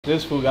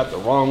This fool got the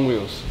wrong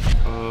wheels.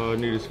 I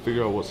need to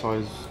figure out what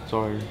size.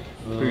 Sorry.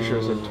 Pretty sure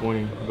it said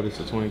 20, but it's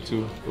a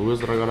 22. The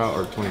wheels that I got out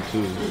are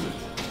 22s.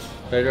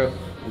 Pedro,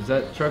 does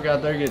that truck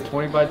out there get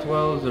 20 by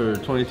 12s or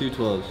 22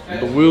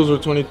 12s? The wheels are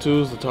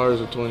 22s, the tires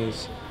are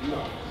 20s.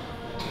 No.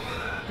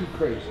 You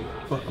crazy.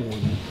 Fucking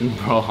with me.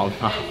 Bro, I'm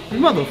not. You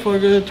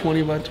motherfucker,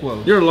 20 by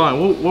 12. You're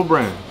lying. What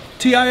brand?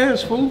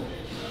 TIS, fool.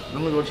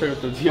 I'm gonna go check out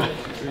the TI.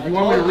 You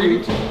want me to read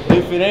it to you?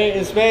 If it ain't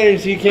in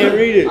Spanish, you can't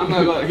read it. I'm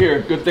not gonna.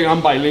 Here, good thing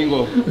I'm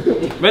bilingual.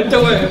 Vente,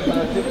 güey.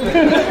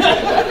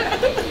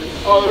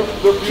 Oh,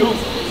 they're fuels.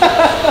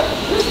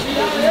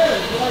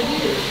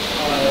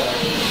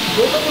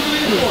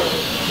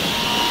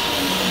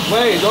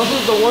 Wait, those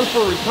are the ones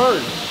for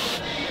return.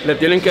 Le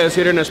tienen que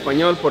decir en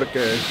español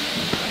porque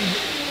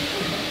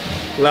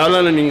le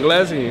hablan en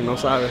inglés y no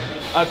sabe.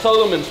 I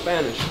told them in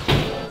Spanish.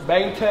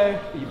 20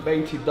 y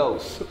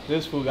 22.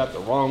 This fool got the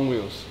wrong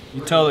wheels.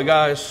 You tell the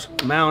guys,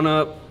 mount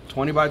up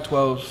 20 by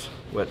 12s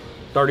with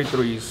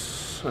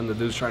 33s, and the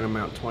dude's trying to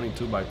mount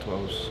 22 by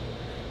 12s.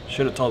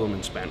 Should have told them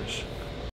in Spanish.